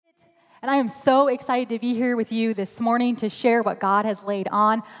And I am so excited to be here with you this morning to share what God has laid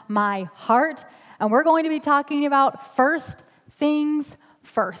on my heart. And we're going to be talking about first things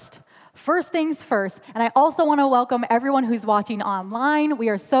first. First things first. And I also want to welcome everyone who's watching online. We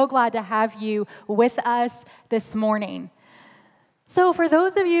are so glad to have you with us this morning. So for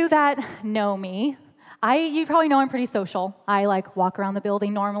those of you that know me, you probably know I'm pretty social. I walk around the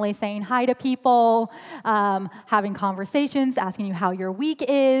building normally saying hi to people, having conversations, asking you how your week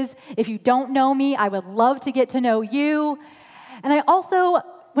is. If you don't know me, I would love to get to know you. And I also,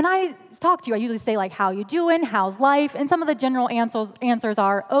 when I talk to you, I usually say how you doing, how's life? And some of the general answers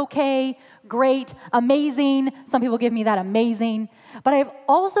are okay, great, amazing. Some people give me that amazing. But I've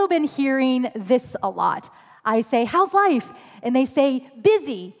also been hearing this a lot. I say, how's life? And they say,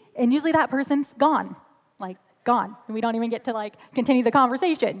 busy. And usually that person's gone. Gone. We don't even get to continue the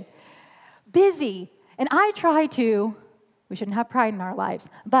conversation. Busy. And I try to, we shouldn't have pride in our lives,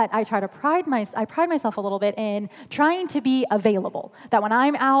 but I pride myself a little bit in trying to be available. That when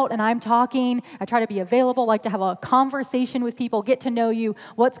I'm out and I'm talking, I try to be available, to have a conversation with people, get to know you,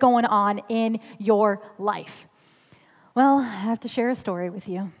 what's going on in your life. Well, I have to share a story with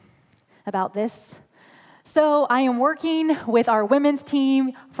you about this. So I am working with our women's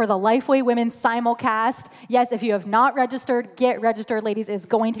team for the Lifeway Women's Simulcast. Yes, if you have not registered, get registered, ladies. It's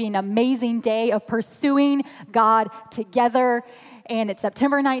going to be an amazing day of pursuing God together. And it's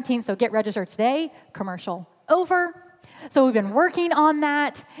September 19th, so get registered today. Commercial over. So we've been working on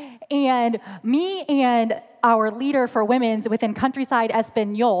that. And me and our leader for women's within Countryside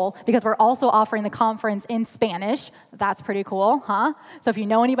Espanol, because we're also offering the conference in Spanish. That's pretty cool, huh? So if you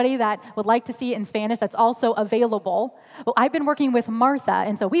know anybody that would like to see it in Spanish, that's also available. Well, I've been working with Martha,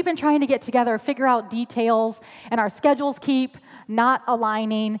 and so we've been trying to get together, figure out details, and our schedules keep not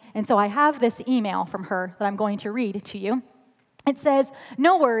aligning. And so I have this email from her that I'm going to read to you. It says,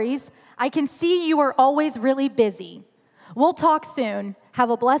 "No worries. I can see you are always really busy. We'll talk soon.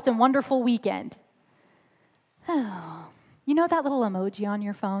 Have a blessed and wonderful weekend." Oh, you know that little emoji on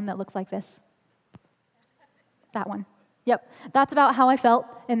your phone that looks like this? That one. Yep, that's about how I felt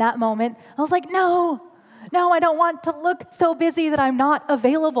in that moment. I was like, no, I don't want to look so busy that I'm not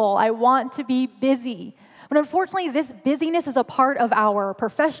available. I want to be busy. But unfortunately, this busyness is a part of our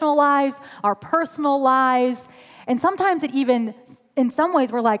professional lives, our personal lives, and sometimes it even, in some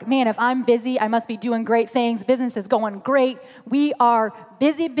ways, we're like, man, if I'm busy, I must be doing great things. Business is going great. We are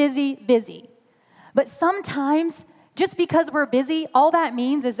busy, busy, busy. But sometimes, just because we're busy, all that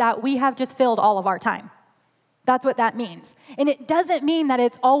means is that we have just filled all of our time. That's what that means. And it doesn't mean that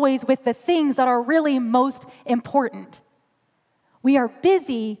it's always with the things that are really most important. We are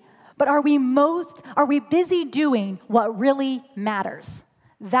busy, but are we busy doing what really matters?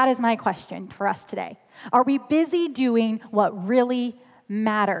 That is my question for us today. Are we busy doing what really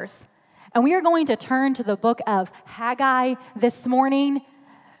matters? And we are going to turn to the book of Haggai this morning.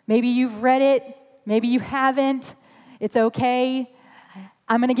 Maybe you've read it. Maybe you haven't. It's okay.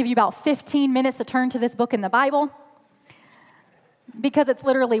 I'm going to give you about 15 minutes to turn to this book in the Bible because it's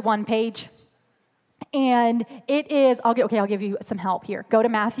literally one page. And it is, I'll give you some help here. Go to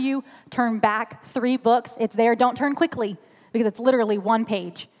Matthew, turn back 3 books. It's there. Don't turn quickly because it's literally one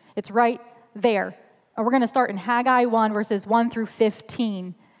page. It's right there. And we're going to start in Haggai 1, verses 1 through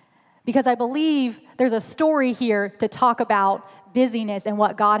 15, because I believe there's a story here to talk about busyness and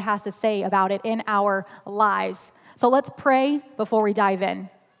what God has to say about it in our lives. So let's pray before we dive in.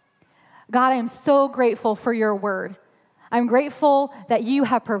 God, I am so grateful for your word. I'm grateful that you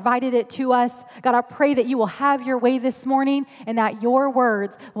have provided it to us. God, I pray that you will have your way this morning and that your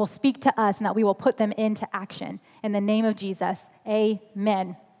words will speak to us and that we will put them into action. In the name of Jesus,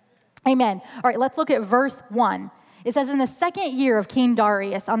 amen. Amen. All right, let's look at verse 1. It says, in the 2nd year of King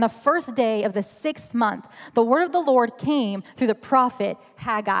Darius, on the 1st day of the 6th month, the word of the Lord came through the prophet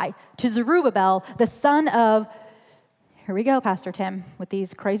Haggai to Zerubbabel, the son of, here we go, Pastor Tim, with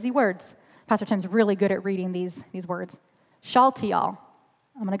these crazy words. Pastor Tim's really good at reading these words. Shaltiel,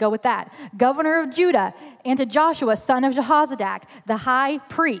 I'm going to go with that, governor of Judah, and to Joshua, son of Jehozadak, the high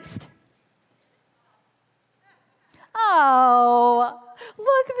priest. Oh,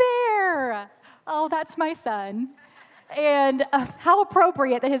 look there. Oh, that's my son. And how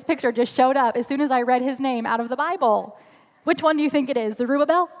appropriate that his picture just showed up as soon as I read his name out of the Bible. Which one do you think it is?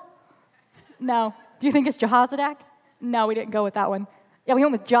 Zerubbabel? No. Do you think it's Jehozadak? No, we didn't go with that one. Yeah, we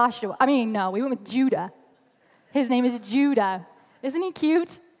went with Joshua. We went with Judah. His name is Judah. Isn't he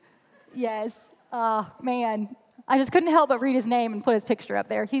cute? Yes. Oh, man. I just couldn't help but read his name and put his picture up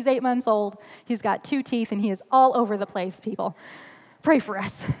there. He's 8 months old. He's got 2 teeth, and he is all over the place, people. Pray for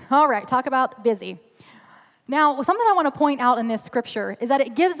us. All right, talk about busy. Now, something I want to point out in this scripture is that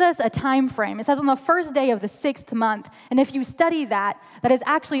it gives us a time frame. It says on the first day of the 6th month, and if you study that is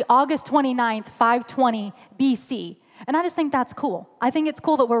actually August 29th, 520 BC. And I just think that's cool. I think it's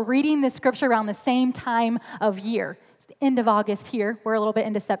cool that we're reading this scripture around the same time of year. It's the end of August here. We're a little bit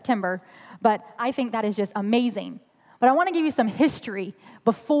into September, but I think that is just amazing. But I want to give you some history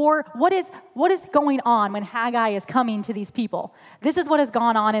before what is going on when Haggai is coming to these people. This is what has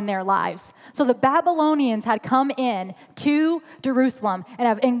gone on in their lives. So the Babylonians had come in to Jerusalem and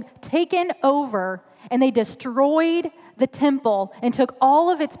have taken over, and they destroyed the temple and took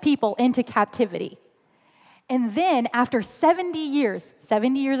all of its people into captivity. And then after 70 years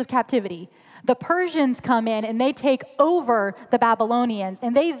of captivity, the Persians come in and they take over the Babylonians,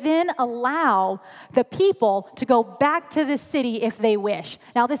 and they then allow the people to go back to the city if they wish.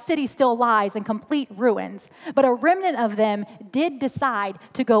 Now, this city still lies in complete ruins, but a remnant of them did decide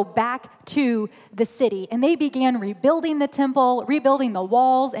to go back to the city, and they began rebuilding the temple, rebuilding the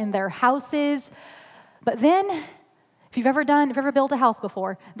walls and their houses. But then, if you've ever built a house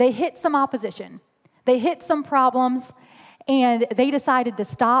before, they hit some opposition. They hit some problems, and they decided to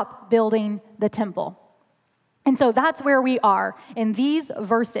stop building the temple. And so that's where we are in these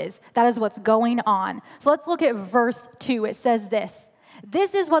verses. That is what's going on. So let's look at verse 2. It says this: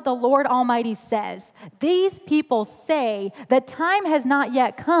 "This is what the Lord Almighty says. These people say the time has not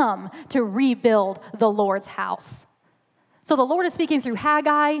yet come to rebuild the Lord's house." So the Lord is speaking through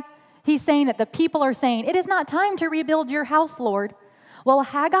Haggai. He's saying that the people are saying, "It is not time to rebuild your house, Lord." Well,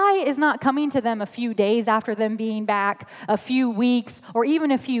 Haggai is not coming to them a few days after them being back, a few weeks, or even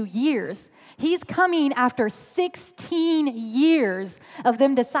a few years. He's coming after 16 years of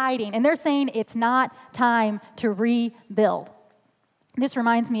them deciding, and they're saying it's not time to rebuild. This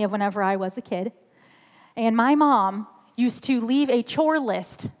reminds me of whenever I was a kid, and my mom used to leave a chore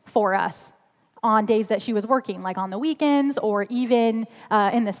list for us on days that she was working, like on the weekends or even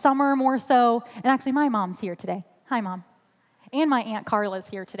in the summer more so. And actually, my mom's here today. Hi, Mom. And my Aunt Carla's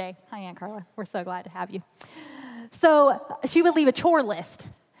here today. Hi, Aunt Carla. We're so glad to have you. So she would leave a chore list.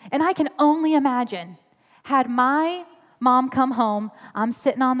 And I can only imagine, had my mom come home, I'm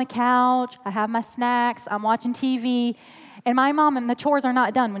sitting on the couch, I have my snacks, I'm watching TV, and my mom and the chores are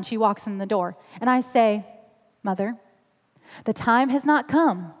not done when she walks in the door. And I say, "Mother, the time has not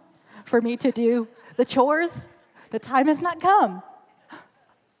come for me to do the chores. The time has not come."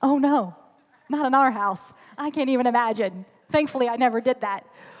 Oh no, not in our house. I can't even imagine. Thankfully, I never did that.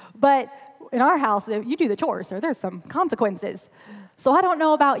 But in our house, if you do the chores, there's some consequences. So I don't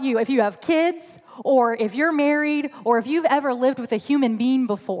know about you, if you have kids, or if you're married, or if you've ever lived with a human being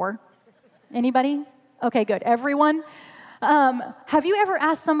before. Anybody? Okay, good. Everyone? Have you ever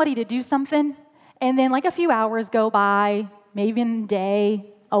asked somebody to do something, and then like a few hours go by, maybe a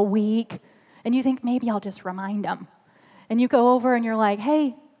day, a week, and you think, maybe I'll just remind them. And you go over and you're like,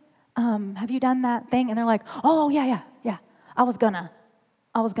 "Hey, have you done that thing?" And they're like, "Oh, yeah. I was gonna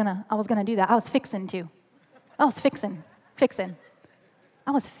do that. I was fixing to. I was fixing.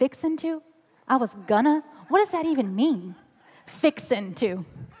 I was fixing to? I was gonna? What does that even mean? Fixing to.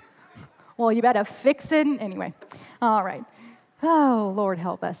 Well, you better fix it. Anyway, all right. Oh, Lord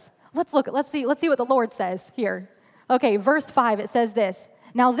help us. Let's see what the Lord says here. Okay, verse 5, it says this: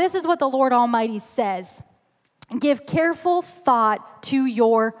 "Now this is what the Lord Almighty says. Give careful thought to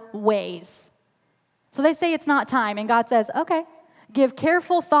your ways." So they say it's not time, and God says, okay, give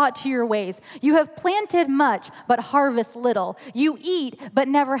careful thought to your ways. "You have planted much, but harvest little. You eat, but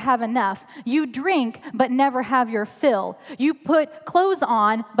never have enough. You drink, but never have your fill. You put clothes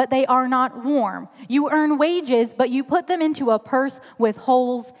on, but they are not warm. You earn wages, but you put them into a purse with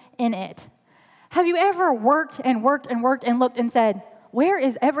holes in it." Have you ever worked and looked and said, "Where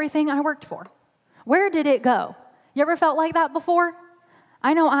is everything I worked for? Where did it go?" You ever felt like that before?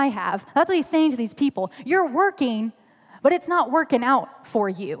 I know I have. That's what he's saying to these people. You're working, but it's not working out for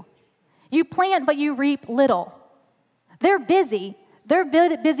you. You plant, but you reap little. They're busy. They're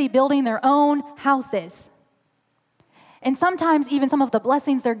busy building their own houses. And sometimes even some of the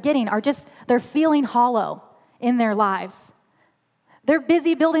blessings they're getting are just, they're feeling hollow in their lives. They're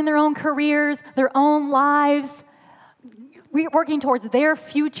busy building their own careers, their own lives, working towards their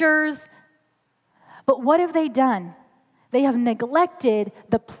futures. But what have they done? They have neglected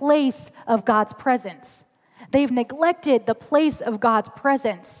the place of God's presence. They've neglected the place of God's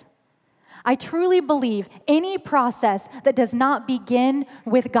presence. I truly believe any process that does not begin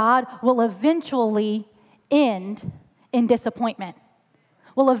with God will eventually end in disappointment.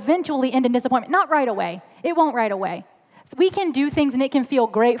 Not right away. It won't right away. We can do things and it can feel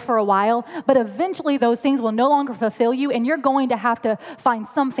great for a while, but eventually those things will no longer fulfill you and you're going to have to find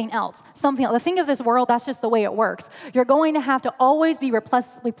something else. The thing of this world, that's just the way it works. You're going to have to always be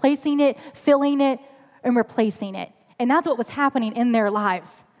replacing it, filling it, and replacing it. And that's what was happening in their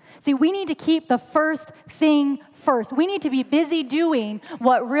lives. See, we need to keep the first thing first. We need to be busy doing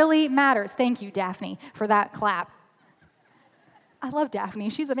what really matters. Thank you, Daphne, for that clap. I love Daphne.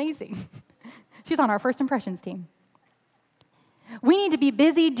 She's amazing. She's on our First Impressions team. We need to be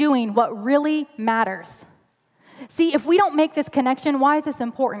busy doing what really matters. See, if we don't make this connection, why is this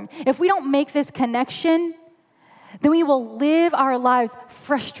important? If we don't make this connection, then we will live our lives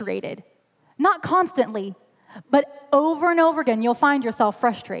frustrated. Not constantly, but over and over again, you'll find yourself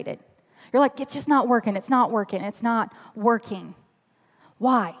frustrated. You're like, it's just not working, it's not working, it's not working.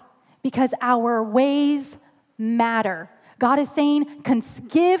 Why? Because our ways matter. God is saying,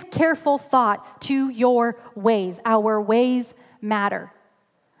 give careful thought to your ways. Our ways matter.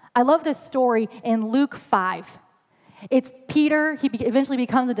 I love this story in Luke 5. It's Peter. He eventually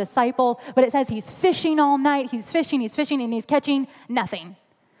becomes a disciple, but it says he's fishing all night. He's fishing, and he's catching nothing.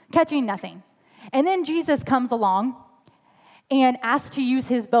 And then Jesus comes along and asks to use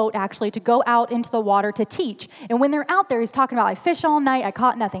his boat, actually, to go out into the water to teach. And when they're out there, he's talking about, I fished all night, I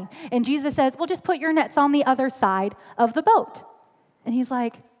caught nothing. And Jesus says, well, just put your nets on the other side of the boat. And he's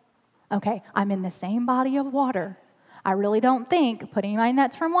like, okay, I'm in the same body of water. I really don't think putting my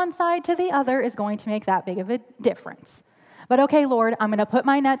nets from one side to the other is going to make that big of a difference. But okay, Lord, I'm going to put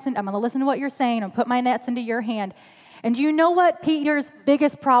my nets in, I'm going to listen to what you're saying and put my nets into your hand. And do you know what Peter's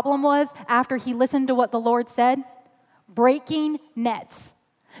biggest problem was after he listened to what the Lord said? Breaking nets.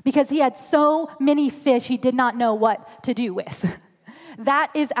 Because he had so many fish he did not know what to do with. That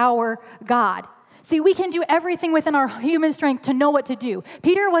is our God. See, we can do everything within our human strength to know what to do.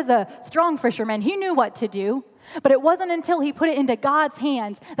 Peter was a strong fisherman. He knew what to do. But it wasn't until he put it into God's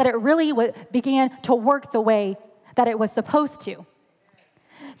hands that it really began to work the way that it was supposed to.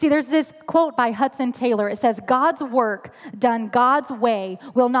 See, there's this quote by Hudson Taylor. It says, God's work done God's way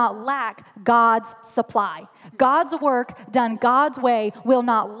will not lack God's supply. God's work done God's way will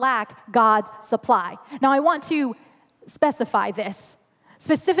not lack God's supply. Now, I want to specify this.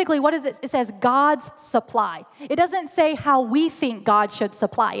 Specifically, what is it? It says God's supply. It doesn't say how we think God should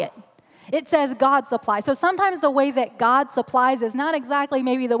supply it. It says God supply. So sometimes the way that God supplies is not exactly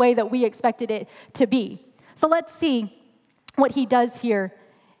maybe the way that we expected it to be. So let's see what he does here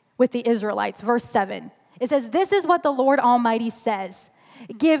with the Israelites. Verse 7. It says, this is what the Lord Almighty says.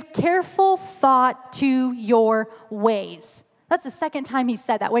 Give careful thought to your ways. That's the second time he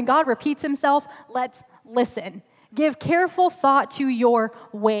said that. When God repeats himself, let's listen. Give careful thought to your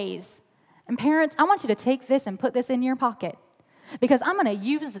ways. And parents, I want you to take this and put this in your pocket because I'm going to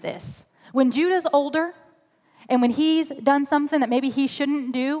use this. When Judah's older and when he's done something that maybe he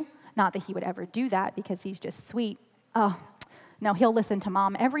shouldn't do, not that he would ever do that because he's just sweet. Oh, no, he'll listen to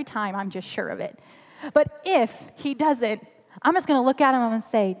mom every time, I'm just sure of it. But if he doesn't, I'm just going to look at him and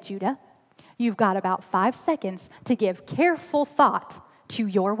say, Judah, you've got about 5 seconds to give careful thought to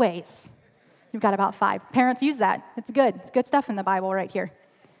your ways. You've got about 5. Parents, use that. It's good. It's good stuff in the Bible right here.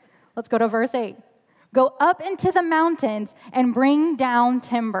 Let's go to verse 8. Go up into the mountains and bring down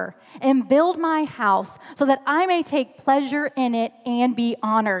timber and build my house so that I may take pleasure in it and be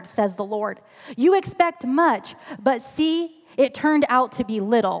honored, says the Lord. You expect much, but see, it turned out to be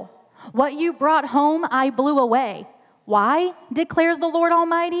little. What you brought home, I blew away. Why, declares the Lord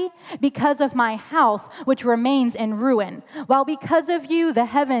Almighty? Because of my house, which remains in ruin. While because of you, the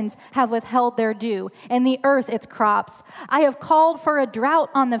heavens have withheld their dew, and the earth its crops. I have called for a drought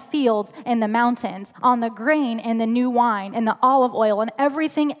on the fields and the mountains, on the grain and the new wine, and the olive oil, and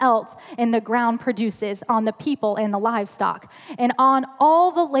everything else in the ground produces, on the people and the livestock, and on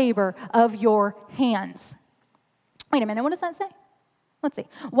all the labor of your hands. Wait a minute, what does that say? Let's see.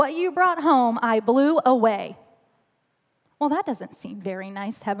 What you brought home, I blew away. Well, that doesn't seem very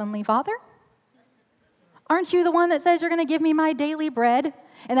nice, Heavenly Father. Aren't you the one that says you're going to give me my daily bread?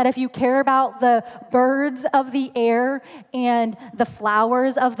 And that if you care about the birds of the air and the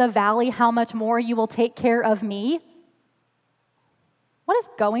flowers of the valley, how much more you will take care of me? What is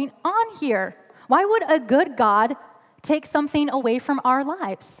going on here? Why would a good God take something away from our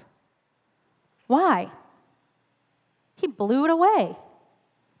lives? Why? He blew it away.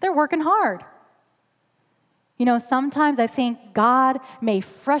 They're working hard. You know, sometimes I think God may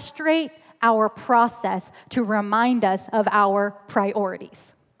frustrate our process to remind us of our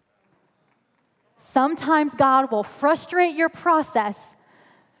priorities. Sometimes God will frustrate your process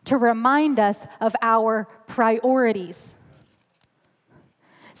to remind us of our priorities.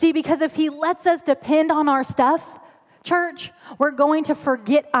 See, because if he lets us depend on our stuff church, we're going to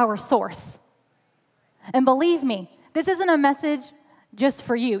forget our source. And believe me, this isn't a message just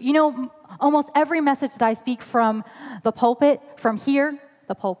for you. You know, almost every message that I speak from the pulpit, from here,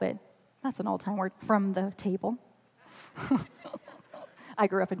 the pulpit, that's an old-time word, from the table. I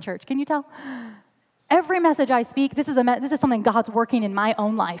grew up in church, can you tell? Every message I speak, this is something God's working in my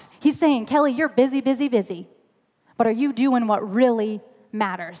own life. He's saying, Kelly, you're busy, busy, busy, but are you doing what really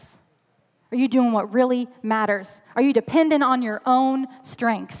matters? Are you doing what really matters? Are you dependent on your own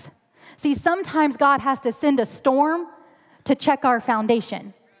strength? See, sometimes God has to send a storm to check our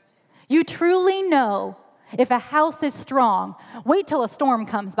foundation. You truly know if a house is strong. Wait till a storm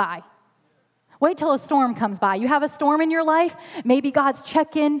comes by. Wait till a storm comes by. You have a storm in your life, maybe God's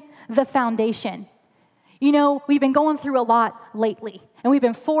checking the foundation. You know, we've been going through a lot lately, and we've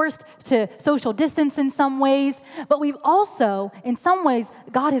been forced to social distance in some ways, but we've also, in some ways,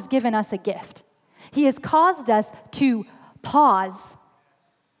 God has given us a gift. He has caused us to pause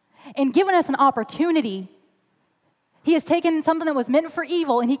and given us an opportunity. He has taken something that was meant for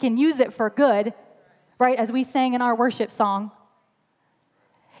evil, and he can use it for good, right, as we sang in our worship song.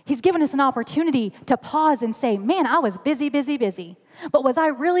 He's given us an opportunity to pause and say, man, I was busy, busy, busy. But was I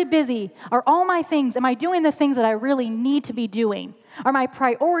really busy? Are all my things, am I doing the things that I really need to be doing? Are my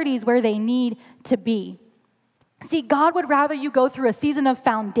priorities where they need to be? See, God would rather you go through a season of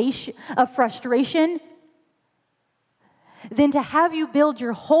frustration than to have you build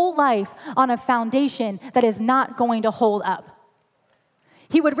your whole life on a foundation that is not going to hold up.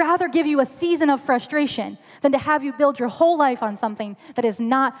 He would rather give you a season of frustration than to have you build your whole life on something that is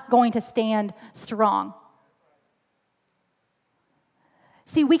not going to stand strong.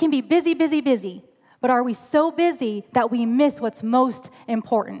 See, we can be busy, busy, busy, but are we so busy that we miss what's most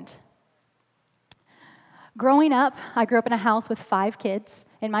important? Growing up, I grew up in a house with 5 kids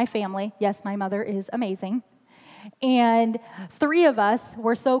in my family. Yes, my mother is amazing. And 3 of us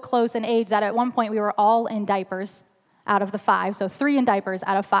were so close in age that at one point we were all in diapers out of the 5. So 3 in diapers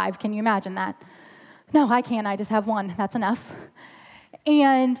out of 5. Can you imagine that? No, I can't. I just have 1. That's enough.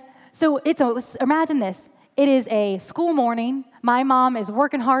 And so imagine this. It is a school morning. My mom is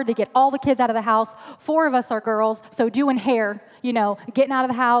working hard to get all the kids out of the house. 4 of us are girls, so doing hair, getting out of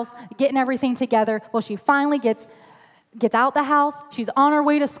the house, getting everything together. Well, she finally gets out the house. She's on her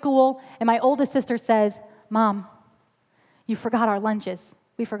way to school, and my oldest sister says, Mom, you forgot our lunches.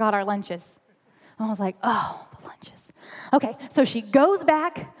 We forgot our lunches. And I was like, oh, the lunches. Okay, so she goes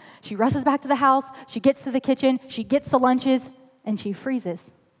back. She rushes back to the house. She gets to the kitchen. She gets the lunches, and she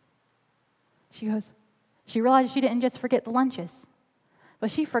freezes. She realized she didn't just forget the lunches,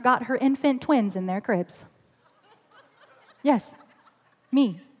 but she forgot her infant twins in their cribs. Yes,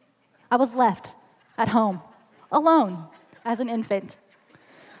 me. I was left at home, alone, as an infant.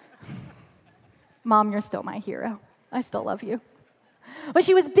 Mom, you're still my hero. I still love you. But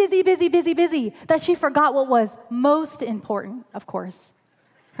she was busy, busy, busy, busy, that she forgot what was most important, of course,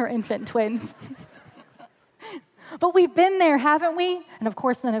 her infant twins. But we've been there, haven't we? And of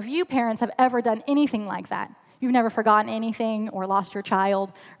course, none of you parents have ever done anything like that. You've never forgotten anything or lost your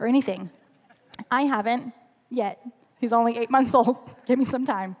child or anything. I haven't yet. He's only 8 months old. Give me some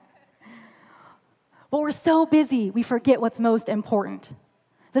time. But we're so busy, we forget what's most important.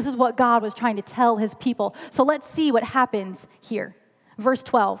 This is what God was trying to tell his people. So let's see what happens here. Verse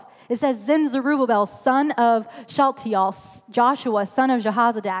 12. It says, Then Zerubbabel, son of Shealtiel, Joshua, son of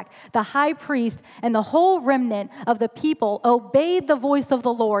Jehozadak, the high priest, and the whole remnant of the people obeyed the voice of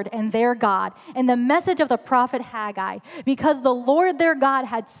the Lord and their God and the message of the prophet Haggai, because the Lord their God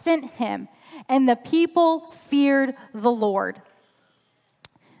had sent him, and the people feared the Lord.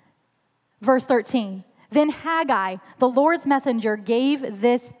 Verse 13. Then Haggai, the Lord's messenger, gave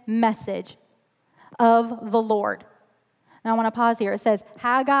this message of the Lord. Now I want to pause here. It says,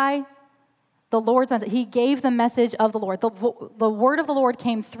 Haggai, the Lord's message, he gave the message of the Lord. The word of the Lord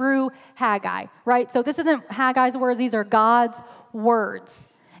came through Haggai, right? So this isn't Haggai's words, these are God's words.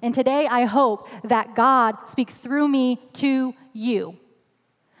 And today I hope that God speaks through me to you.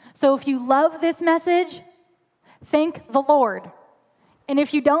 So if you love this message, thank the Lord. And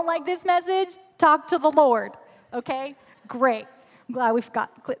if you don't like this message, talk to the Lord, okay? Great. I'm glad we've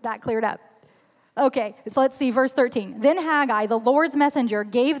got that cleared up. Okay, so let's see, verse 13. Then Haggai, the Lord's messenger,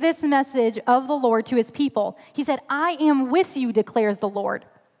 gave this message of the Lord to his people. He said, I am with you, declares the Lord.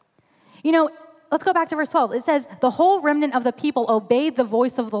 Let's go back to verse 12. It says, the whole remnant of the people obeyed the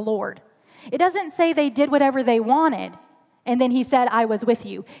voice of the Lord. It doesn't say they did whatever they wanted, and then he said, I was with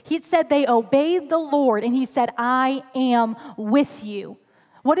you. He said they obeyed the Lord, and he said, I am with you.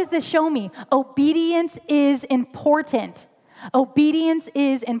 What does this show me? Obedience is important. Obedience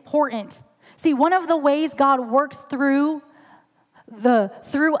is important. See, one of the ways God works through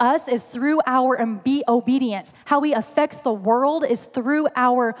us is through our obedience. How he affects the world is through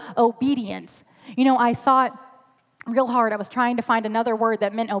our obedience. I thought real hard. I was trying to find another word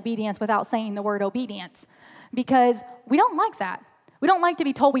that meant obedience without saying the word obedience, because we don't like that. We don't like to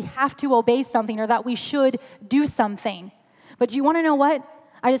be told we have to obey something or that we should do something. But do you want to know what?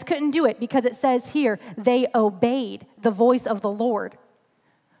 I just couldn't do it, because it says here, they obeyed the voice of the Lord.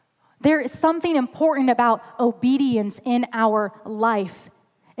 There is something important about obedience in our life,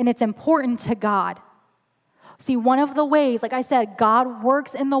 and it's important to God. See, one of the ways, like I said, God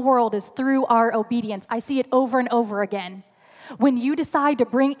works in the world is through our obedience. I see it over and over again. When you decide to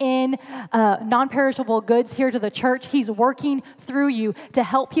bring in non-perishable goods here to the church, he's working through you to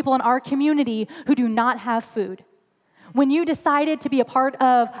help people in our community who do not have food. When you decided to be a part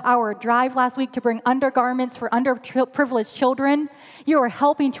of our drive last week to bring undergarments for underprivileged children, you are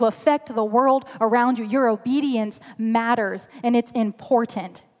helping to affect the world around you. Your obedience matters, and it's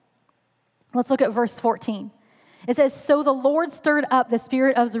important. Let's look at verse 14. It says, so the Lord stirred up the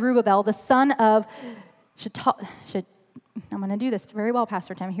spirit of Zerubbabel, the son of I'm going to do this very well,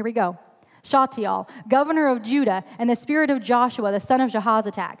 Pastor Tim. Here we go. Shealtiel, governor of Judah, and the spirit of Joshua, the son of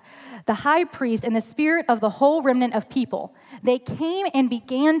Jehozadak, the high priest, and the spirit of the whole remnant of people. They came and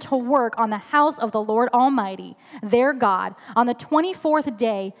began to work on the house of the Lord Almighty, their God, on the 24th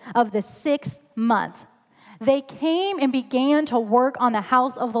day of the 6th month. They came and began to work on the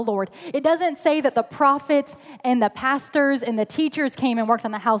house of the Lord. It doesn't say that the prophets and the pastors and the teachers came and worked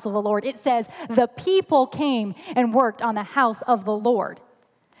on the house of the Lord. It says the people came and worked on the house of the Lord.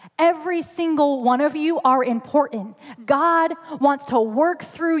 Every single one of you are important. God wants to work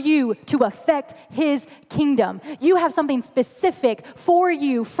through you to affect his kingdom. You have something specific for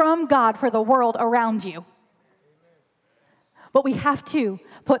you from God for the world around you. But we have to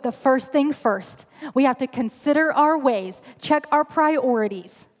put the first thing first. We have to consider our ways, check our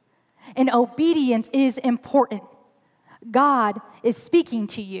priorities. And obedience is important. God is speaking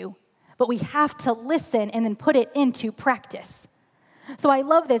to you, but we have to listen and then put it into practice. So I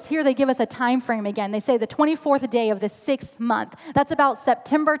love this. Here they give us a time frame again. They say the 24th day of the 6th month. That's about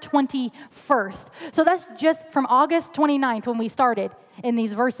September 21st. So that's just from August 29th when we started in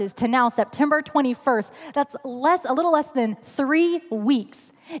these verses to now September 21st. That's a little less than 3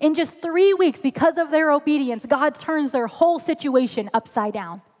 weeks. In just 3 weeks, because of their obedience, God turns their whole situation upside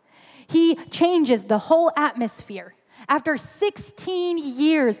down. He changes the whole atmosphere. After 16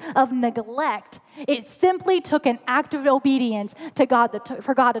 years of neglect, it simply took an act of obedience to God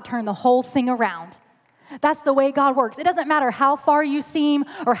for God to turn the whole thing around. That's the way God works. It doesn't matter how far you seem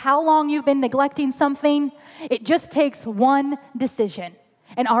or how long you've been neglecting something. It just takes one decision.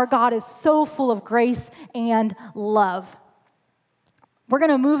 And our God is so full of grace and love. We're going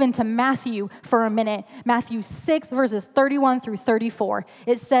to move into Matthew for a minute. Matthew 6, verses 31 through 34.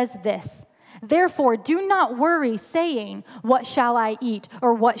 It says this. Therefore, do not worry, saying, what shall I eat,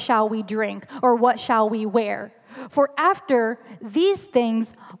 or what shall we drink, or what shall we wear? For after these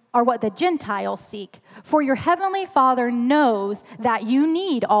things are what the Gentiles seek. For your heavenly Father knows that you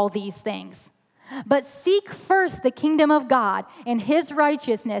need all these things. But seek first the kingdom of God and his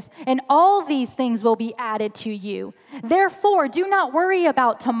righteousness, and all these things will be added to you. Therefore, do not worry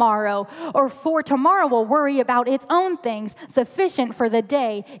about tomorrow, or for tomorrow will worry about its own things. Sufficient for the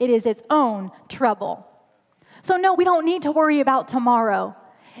day, it is its own trouble. So no, we don't need to worry about tomorrow.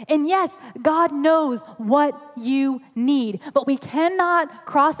 And yes, God knows what you need, but we cannot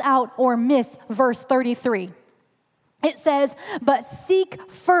cross out or miss verse 33. It says, but seek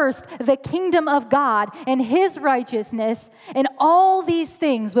first the kingdom of God and his righteousness, and all these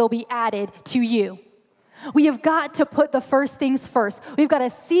things will be added to you. We have got to put the first things first. We've got to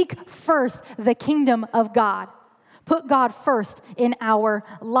seek first the kingdom of God. Put God first in our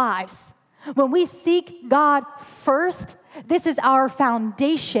lives. When we seek God first, this is our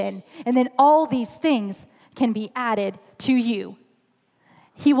foundation, and then all these things can be added to you.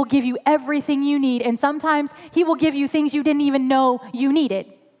 He will give you everything you need, and sometimes he will give you things you didn't even know you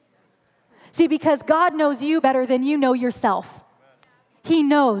needed. See, because God knows you better than you know yourself. He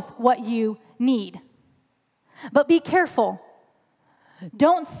knows what you need. But be careful.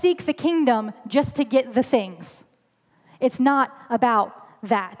 Don't seek the kingdom just to get the things. It's not about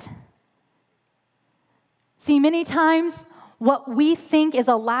that. See, many times what we think is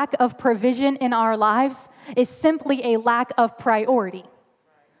a lack of provision in our lives is simply a lack of priority.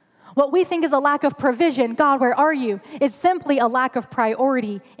 What we think is a lack of provision, God, where are you, is simply a lack of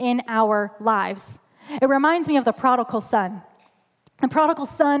priority in our lives. It reminds me of the prodigal son. The prodigal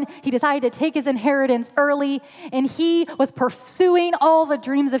son, he decided to take his inheritance early, and he was pursuing all the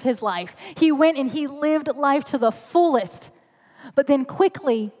dreams of his life. He went and he lived life to the fullest. But then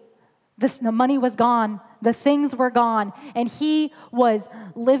quickly, the money was gone, the things were gone, and he was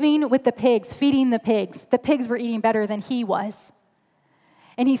living with the pigs, feeding the pigs. The pigs were eating better than he was.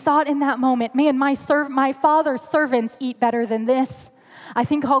 And he thought in that moment, man, my father's servants eat better than this. I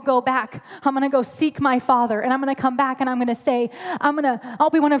think I'll go back. I'm going to go seek my father, and I'm going to come back, and I'm going to say, I'll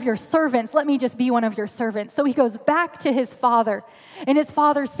be one of your servants. Let me just be one of your servants. So he goes back to his father, and his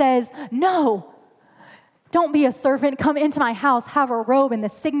father says, no, don't be a servant. Come into my house, have a robe and the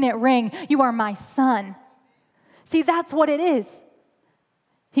signet ring. You are my son. See, that's what it is.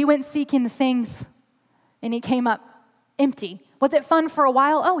 He went seeking the things, and he came up empty. Was it fun for a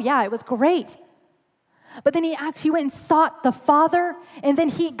while? Oh, yeah, it was great. But then he actually went and sought the Father, and then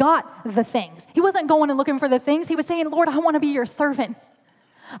he got the things. He wasn't going and looking for the things. He was saying, Lord, I want to be your servant.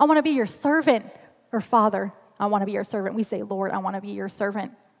 I want to be your servant. Or Father, I want to be your servant. We say, Lord, I want to be your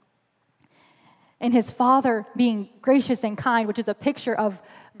servant. And his father being gracious and kind, which is a picture of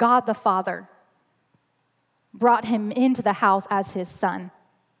God the Father, brought him into the house as his son.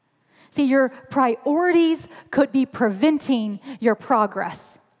 See, your priorities could be preventing your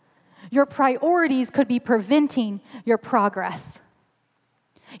progress. Your priorities could be preventing your progress.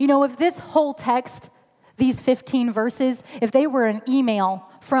 You know, if this whole text, these 15 verses, if they were an email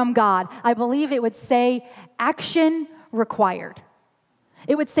from God, I believe it would say action required.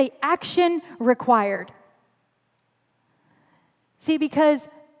 It would say action required. See, because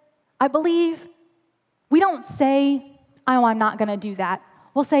I believe we don't say, oh, I'm not going to do that.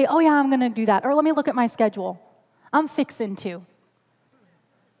 We'll say, oh, yeah, I'm going to do that. Or let me look at my schedule. I'm fixing to.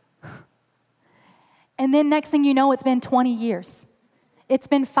 And then next thing you know, it's been 20 years. It's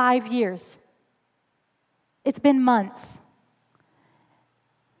been 5 years. It's been months.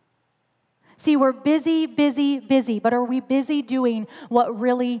 See, we're busy, but are we busy doing what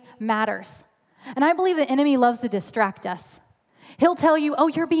really matters? And I believe the enemy loves to distract us. He'll tell you, oh,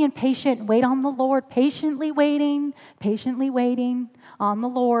 you're being patient. Wait on the Lord. Patiently waiting on the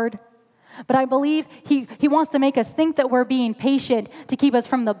Lord. But I believe he wants to make us think that we're being patient to keep us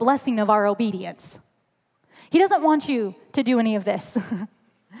from the blessing of our obedience. He doesn't want you to do any of this.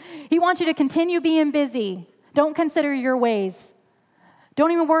 He wants you to continue being busy. Don't consider your ways.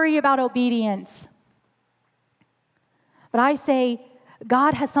 Don't even worry about obedience. But I say,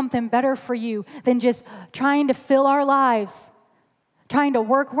 God has something better for you than just trying to fill our lives, trying to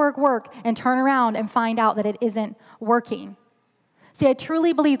work, and turn around and find out that it isn't working. See, I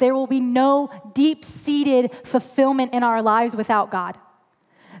truly believe there will be no deep-seated fulfillment in our lives without God.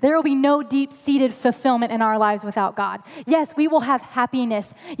 There will be no deep-seated fulfillment in our lives without God. Yes, we will have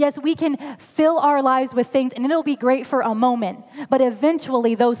happiness. Yes, we can fill our lives with things, and it'll be great for a moment. But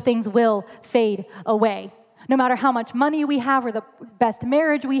eventually, those things will fade away. No matter how much money we have or the best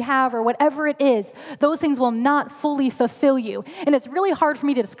marriage we have or whatever it is, those things will not fully fulfill you. And it's really hard for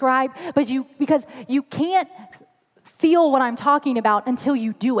me to describe, because you can't feel what I'm talking about until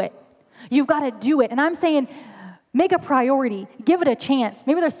you do it. You've got to do it. And I'm saying, make a priority. Give it a chance.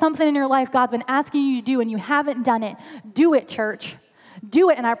 Maybe there's something in your life God's been asking you to do and you haven't done it. Do it, church. Do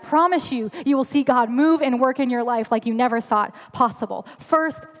it, and I promise you, you will see God move and work in your life like you never thought possible.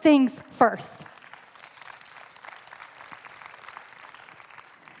 First things first.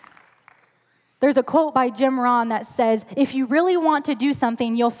 There's a quote by Jim Rohn that says, if you really want to do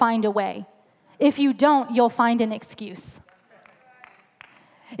something, you'll find a way. If you don't, you'll find an excuse.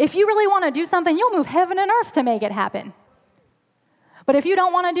 If you really want to do something, you'll move heaven and earth to make it happen. But if you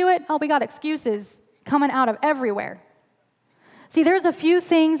don't want to do it, we got excuses coming out of everywhere. See, there's a few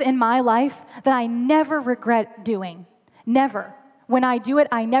things in my life that I never regret doing. Never. When I do it,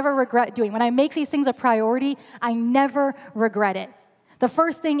 I never regret doing. When I make these things a priority, I never regret it. The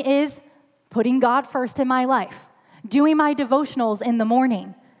first thing is putting God first in my life, doing my devotionals in the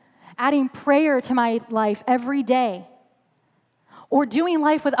morning, adding prayer to my life every day, or doing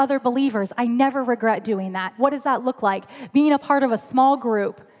life with other believers. I never regret doing that. What does that look like? Being a part of a small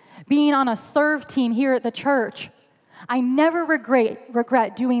group, being on a serve team here at the church. I never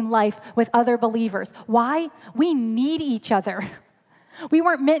regret doing life with other believers. Why? We need each other. We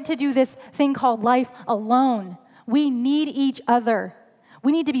weren't meant to do this thing called life alone. We need each other.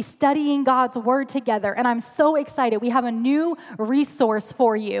 We need to be studying God's word together. And I'm so excited. We have a new resource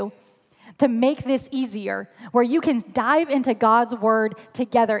for you to make this easier, where you can dive into God's word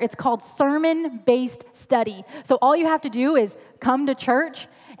together. It's called sermon-based study. So all you have to do is come to church,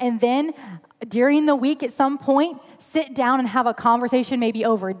 and then during the week at some point, sit down and have a conversation, maybe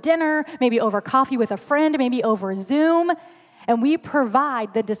over dinner, maybe over coffee with a friend, maybe over Zoom. And we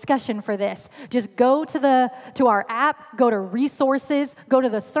provide the discussion for this. Just go to our app, go to resources, go to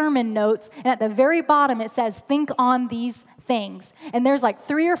the sermon notes, and at the very bottom it says, think on these things. And there's like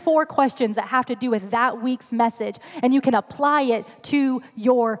 3 or 4 questions that have to do with that week's message, and you can apply it to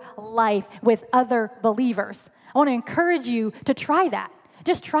your life with other believers. I want to encourage you to try that.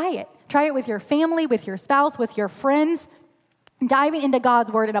 Just try it. Try it with your family, with your spouse, with your friends. Diving into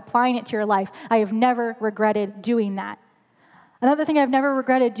God's word and applying it to your life. I have never regretted doing that. Another thing I've never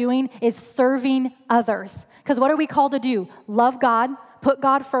regretted doing is serving others. Because what are we called to do? Love God, put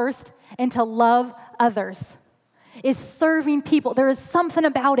God first, and to love others. Is serving people. There is something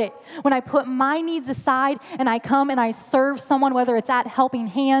about it. When I put my needs aside and I come and I serve someone, whether it's at Helping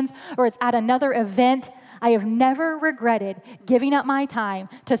Hands or it's at another event, I have never regretted giving up my time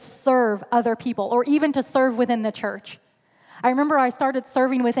to serve other people or even to serve within the church. I remember I started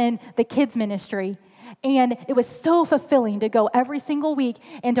serving within the kids ministry, and it was so fulfilling to go every single week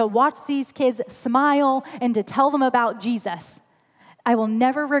and to watch these kids smile and to tell them about Jesus. I will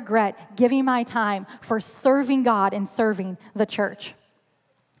never regret giving my time for serving God and serving the church.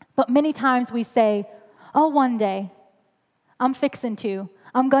 But many times we say, oh, one day, I'm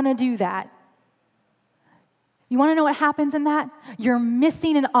going to do that. You want to know what happens in that? You're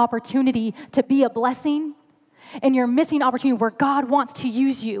missing an opportunity to be a blessing. And you're missing an opportunity where God wants to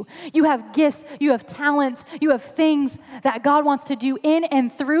use you. You have gifts, you have talents, you have things that God wants to do in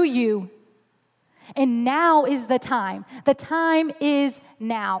and through you. And now is the time. The time is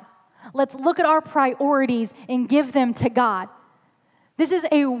now. Let's look at our priorities and give them to God. This is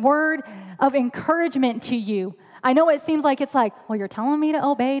a word of encouragement to you. I know it seems like it's like, well, you're telling me to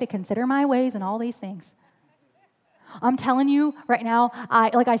obey, to consider my ways and all these things. I'm telling you right now,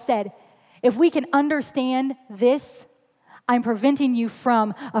 like I said, if we can understand this, I'm preventing you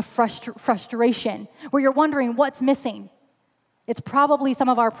from a frustration where you're wondering what's missing. It's probably some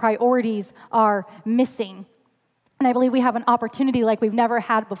of our priorities are missing. And I believe we have an opportunity like we've never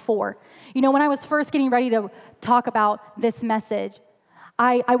had before. You know, when I was first getting ready to talk about this message,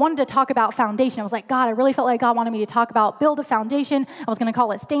 I wanted to talk about foundation. I was like, God, I really felt like God wanted me to talk about build a foundation. I was going to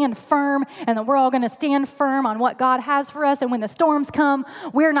call it stand firm, and then we're all going to stand firm on what God has for us. And when the storms come,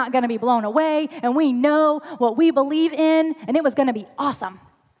 we're not going to be blown away, and we know what we believe in, and it was going to be awesome.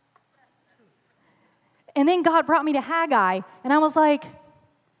 And then God brought me to Haggai, and I was like,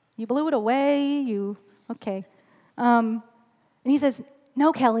 you blew it away, okay. And he says,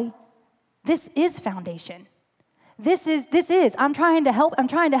 no, Kelly, this is foundation. This is. I'm trying to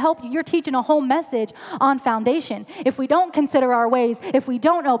help you. You're teaching a whole message on foundation. If we don't consider our ways, if we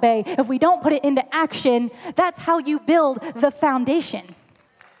don't obey, if we don't put it into action, that's how you build the foundation.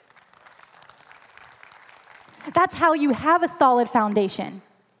 That's how you have a solid foundation.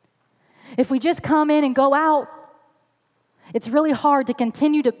 If we just come in and go out, it's really hard to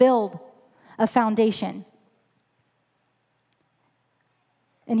continue to build a foundation.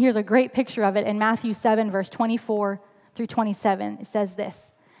 And here's a great picture of it in Matthew 7, verse 24 through 27. It says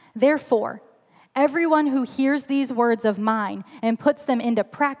this, therefore, everyone who hears these words of mine and puts them into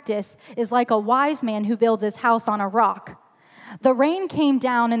practice is like a wise man who builds his house on a rock. The rain came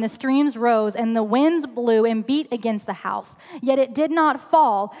down and the streams rose and the winds blew and beat against the house. Yet it did not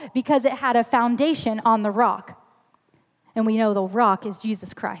fall because it had a foundation on the rock. And we know the rock is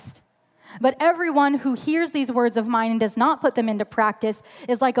Jesus Christ. But everyone who hears these words of mine and does not put them into practice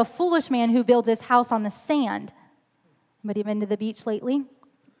is like a foolish man who builds his house on the sand. Anybody been to the beach lately?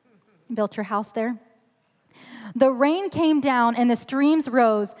 Built your house there? The rain came down and the streams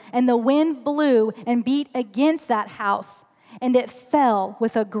rose and the wind blew and beat against that house, and it fell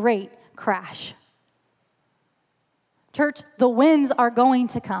with a great crash. Church, the winds are going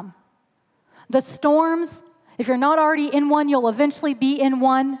to come. The storms, if you're not already in one, you'll eventually be in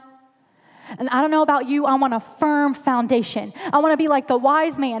one. And I don't know about you, I want a firm foundation. I want to be like the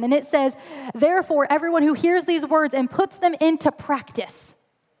wise man. And it says, therefore, everyone who hears these words and puts them into practice,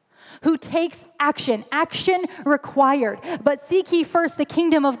 who takes action required. But seek ye first the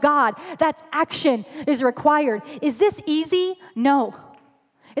kingdom of God. That's action is required. Is this easy? No,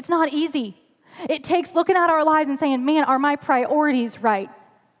 it's not easy. It takes looking at our lives and saying, man, are my priorities right?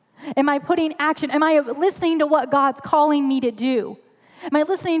 Am I putting action? Am I listening to what God's calling me to do? Am I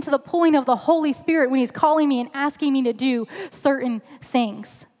listening to the pulling of the Holy Spirit when he's calling me and asking me to do certain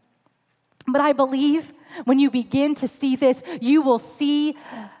things? But I believe when you begin to see this, you will see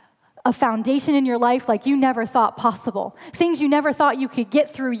a foundation in your life like you never thought possible. Things you never thought you could get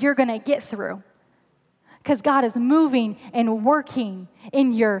through, you're going to get through. Because God is moving and working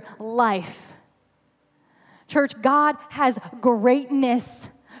in your life. Church, God has greatness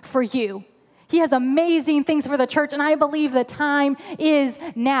for you. He has amazing things for the church, and I believe the time is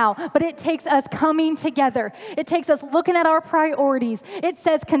now. But it takes us coming together. It takes us looking at our priorities. It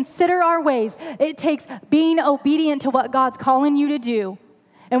says, consider our ways. It takes being obedient to what God's calling you to do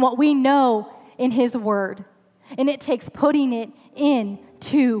and what we know in His Word. And it takes putting it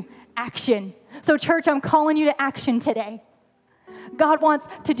into action. So, church, I'm calling you to action today. God wants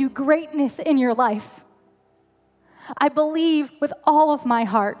to do greatness in your life. I believe with all of my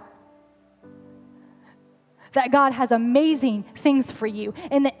heart that God has amazing things for you.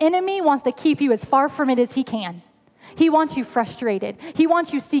 And the enemy wants to keep you as far from it as he can. He wants you frustrated. He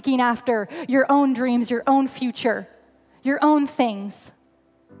wants you seeking after your own dreams, your own future, your own things,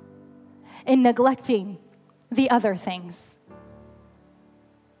 and neglecting the other things.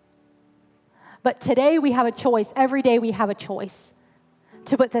 But today we have a choice. Every day we have a choice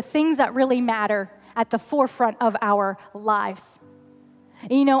to put the things that really matter at the forefront of our lives.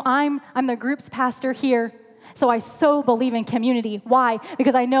 And you know, I'm the group's pastor here. So I so believe in community. Why?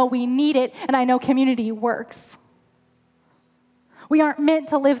 Because I know we need it, and I know community works. We aren't meant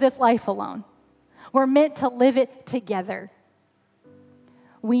to live this life alone. We're meant to live it together.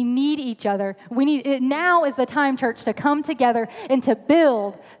 We need each other. Now is the time, church, to come together and to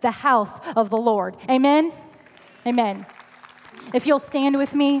build the house of the Lord. Amen? Amen. If you'll stand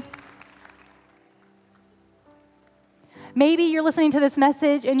with me. Maybe you're listening to this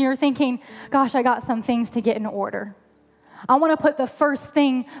message and you're thinking, gosh, I got some things to get in order. I want to put the first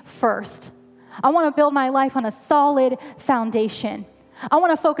thing first. I want to build my life on a solid foundation. I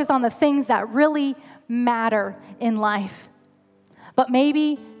want to focus on the things that really matter in life. But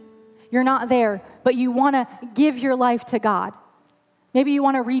maybe you're not there, but you want to give your life to God. Maybe you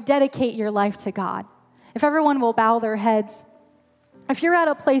want to rededicate your life to God. If everyone will bow their heads. If you're at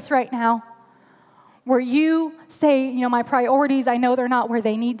a place right now where you say, you know, my priorities, I know they're not where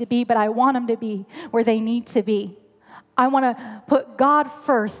they need to be, but I want them to be where they need to be. I want to put God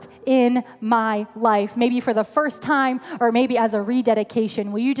first in my life, maybe for the first time or maybe as a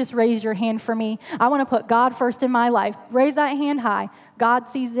rededication. Will you just raise your hand for me? I want to put God first in my life. Raise that hand high. God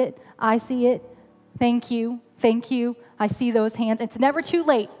sees it. I see it. Thank you. Thank you. I see those hands. It's never too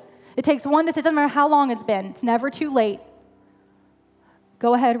late. It takes one decision. It doesn't matter how long it's been. It's never too late.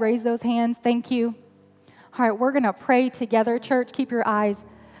 Go ahead, raise those hands. Thank you. All right, we're going to pray together. Church, keep your eyes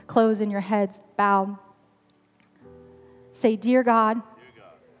closed and your heads bowed. Say, Dear God,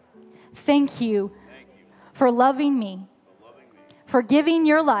 thank you for loving me, for giving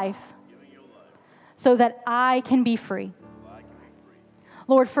your life so that I can be free.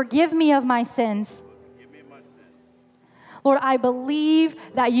 Lord, forgive me of my sins. Lord, I believe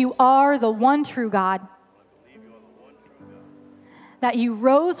that you are the one true God, that you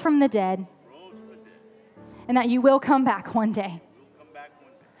rose from the dead, and that you will come back one day.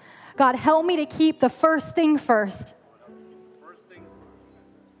 God, help me to keep the first thing first.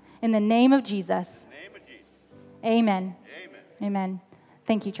 In the name of Jesus. Amen. Amen.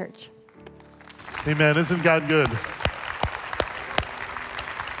 Thank you, church. Amen. Isn't God good?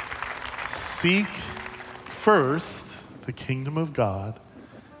 Seek first the kingdom of God.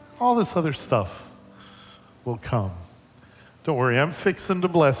 All this other stuff will come. Don't worry, I'm fixing to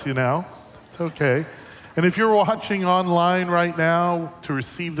bless you now. It's okay. And if you're watching online right now to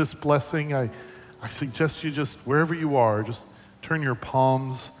receive this blessing, I suggest you just, wherever you are, just turn your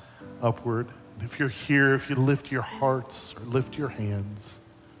palms upward. And if you're here, if you lift your hearts or lift your hands,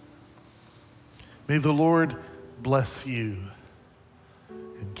 may the Lord bless you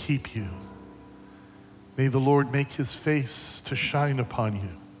and keep you. May the Lord make his face to shine upon you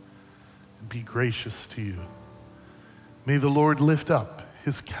and be gracious to you. May the Lord lift up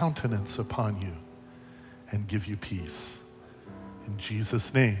his countenance upon you and give you peace. In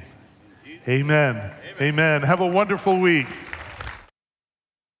Jesus' name, amen. Amen. Have a wonderful week.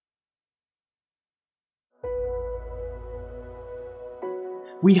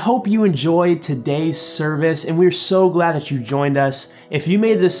 We hope you enjoyed today's service, and we're so glad that you joined us. If you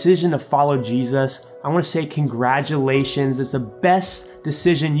made a decision to follow Jesus, I want to say congratulations. It's the best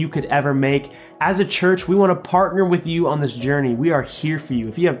decision you could ever make. As a church, we want to partner with you on this journey. We are here for you.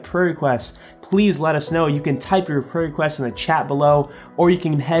 If you have prayer requests, please let us know. You can type your prayer requests in the chat below, or you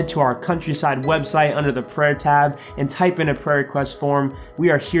can head to our Countryside website under the prayer tab and type in a prayer request form.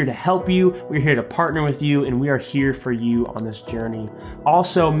 We are here to help you. We're here to partner with you, and we are here for you on this journey.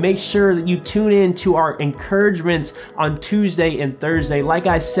 Also, make sure that you tune in to our encouragements on Tuesday and Thursday. Like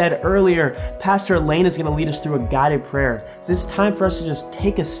I said earlier, Pastor Elaine is going to lead us through a guided prayer. So it's time for us to just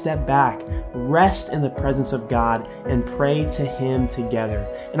take a step back, rest in the presence of God and pray to Him together.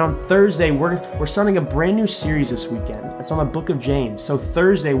 And on Thursday, we're starting a brand new series this weekend. It's on the book of James. So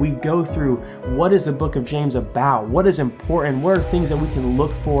Thursday, we go through what is the book of James about? What is important? What are things that we can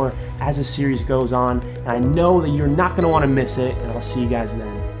look for as the series goes on? And I know that you're not going to want to miss it, and I'll see you guys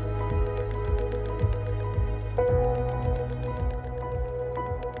then.